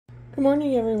Good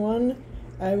morning, everyone.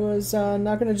 I was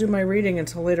not going to do my reading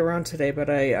until later on today,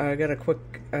 but I got a quick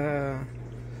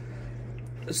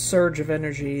surge of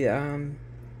energy,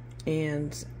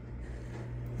 and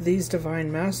these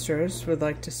Divine Masters would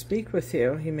like to speak with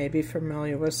you. You may be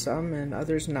familiar with some and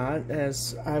others not,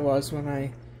 as I was when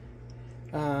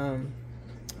I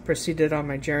proceeded on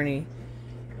my journey.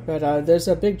 But there's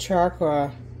a big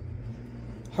chakra,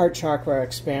 heart chakra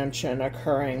expansion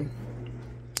occurring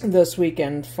this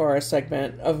weekend for a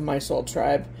segment of my soul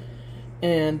tribe.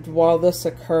 And while this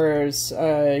occurs,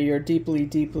 you're deeply,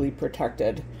 deeply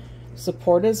protected.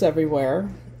 Support is everywhere.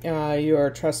 You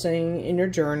are trusting in your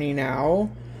journey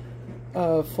now,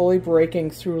 fully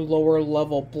breaking through lower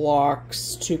level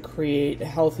blocks to create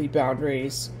healthy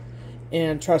boundaries,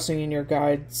 and trusting in your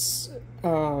guides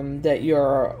that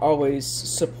you're always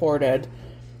supported.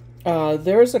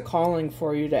 There's a calling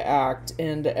for you to act,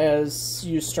 and as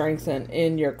you strengthen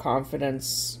in your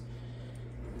confidence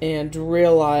and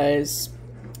realize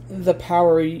the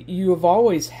power you have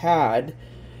always had,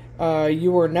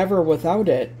 you were never without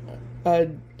it.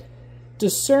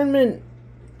 Discernment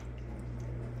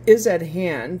is at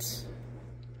hand,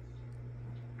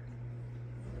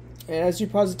 as you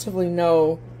positively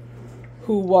know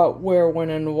who, what, where,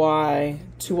 when, and why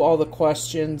to all the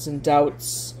questions and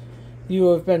doubts you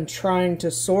have been trying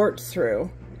to sort through.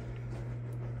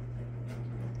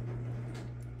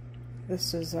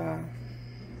 This is a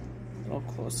little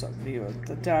close-up view of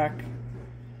the deck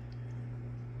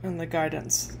and the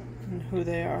guidance and who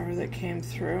they are that came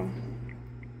through.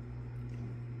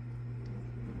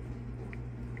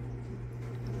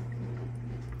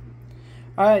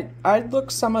 I'd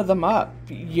look some of them up,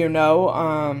 you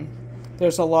know.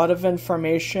 There's a lot of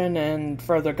information and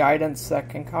further guidance that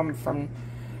can come from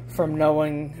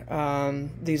knowing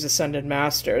these ascended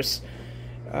masters.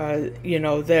 You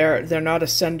know, they're not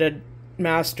ascended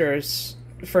masters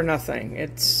for nothing.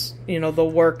 It's, you know, the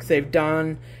work they've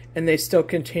done and they still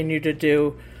continue to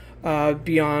do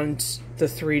beyond the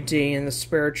 3D and the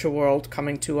spiritual world,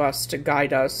 coming to us to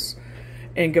guide us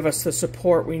and give us the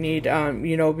support we need,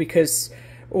 you know, because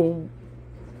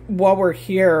while we're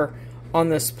here on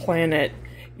this planet,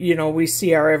 you know, we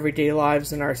see our everyday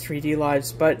lives and our 3D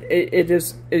lives, but it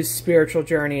is a spiritual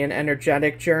journey, an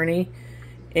energetic journey,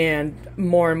 and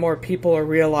more people are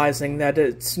realizing that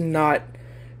it's not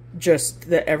just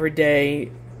the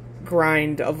everyday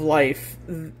grind of life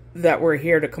that we're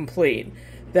here to complete.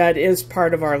 That is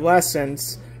part of our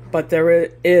lessons, but there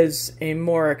is a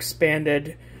more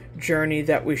expanded journey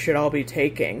that we should all be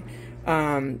taking.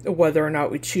 Whether or not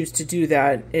we choose to do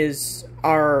that is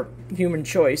our human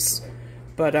choice.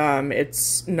 But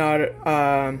it's not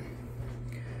our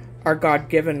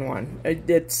God-given one.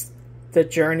 It's the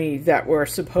journey that we're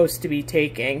supposed to be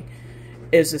taking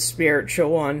is a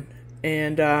spiritual one.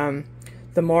 And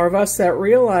the more of us that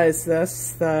realize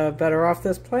this, the better off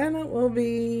this planet will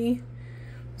be.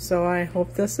 So I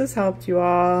hope this has helped you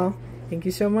all. Thank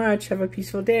you so much. Have a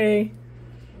peaceful day.